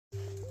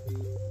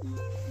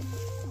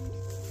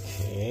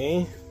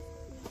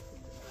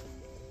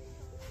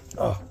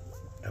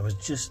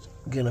just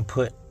gonna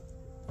put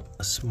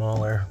a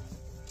smaller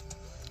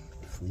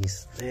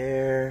fleece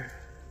there.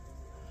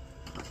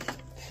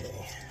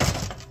 Okay.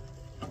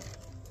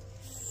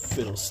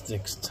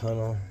 Fiddlesticks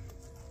tunnel.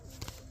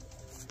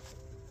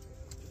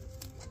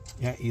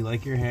 Yeah, you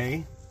like your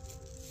hay?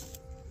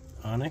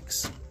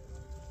 Onyx?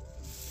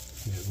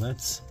 Here,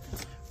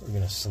 we're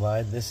gonna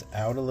slide this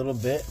out a little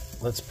bit.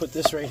 Let's put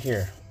this right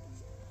here.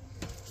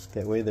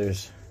 That way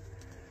there's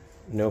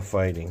no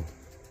fighting.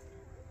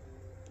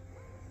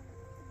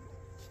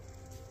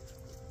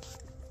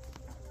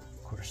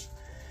 Of course,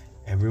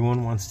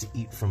 everyone wants to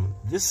eat from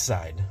this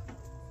side.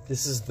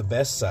 This is the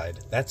best side.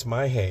 That's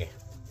my hay.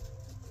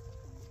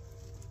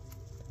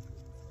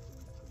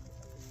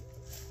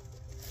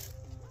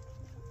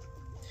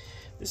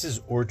 This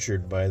is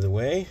orchard, by the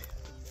way.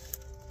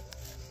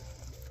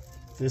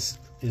 This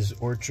is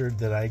orchard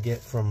that I get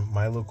from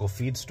my local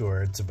feed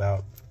store. It's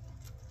about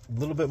a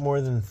little bit more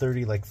than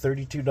 30, like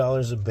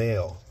 $32 a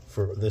bale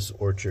for this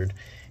orchard.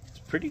 It's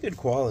pretty good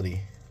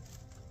quality.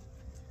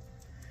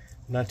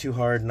 Not too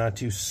hard, not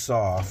too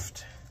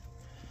soft.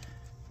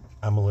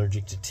 I'm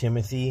allergic to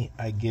Timothy.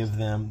 I give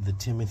them the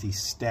Timothy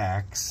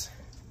stacks.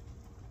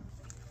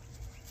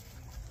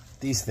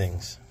 These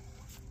things.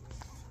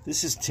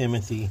 This is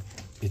Timothy.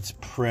 It's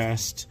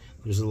pressed.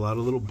 There's a lot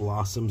of little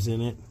blossoms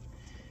in it.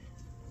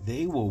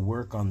 They will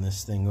work on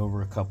this thing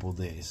over a couple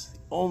days. The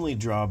only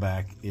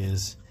drawback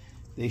is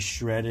they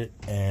shred it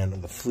and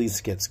the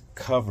fleece gets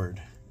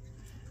covered.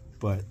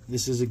 But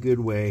this is a good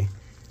way.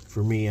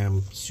 For me,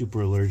 I'm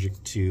super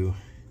allergic to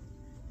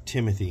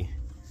Timothy.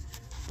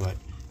 But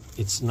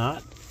it's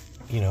not,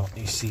 you know,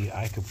 you see,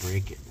 I could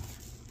break it.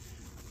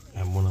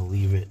 I want to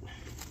leave it.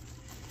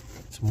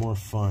 It's more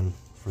fun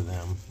for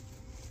them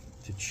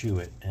to chew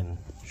it and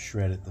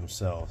shred it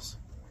themselves.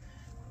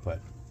 But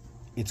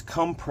it's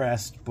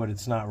compressed, but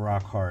it's not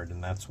rock hard,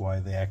 and that's why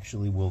they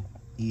actually will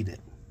eat it.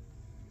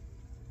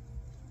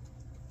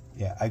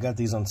 Yeah, I got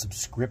these on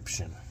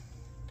subscription.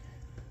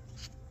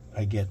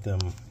 I get them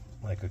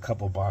like a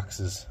couple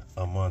boxes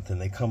a month, and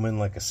they come in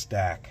like a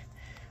stack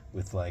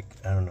with like,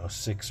 I don't know,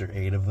 6 or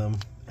 8 of them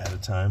at a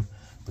time.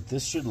 But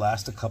this should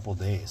last a couple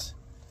days.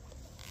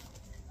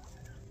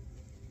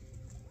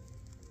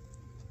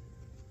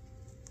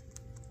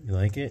 You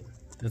like it?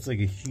 That's like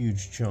a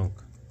huge chunk.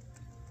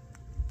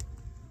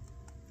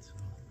 So,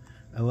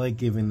 I like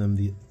giving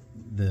them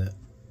the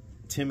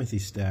Timothy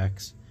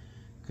stacks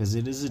because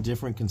it is a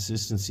different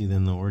consistency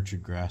than the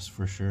orchard grass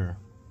for sure.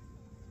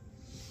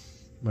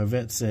 My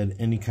vet said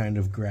any kind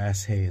of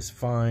grass hay is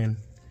fine,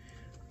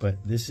 but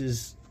this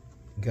is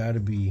got to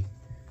be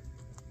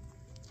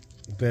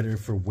better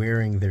for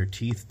wearing their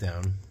teeth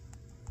down.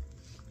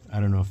 I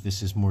don't know if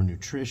this is more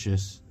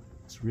nutritious.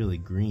 It's really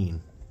green.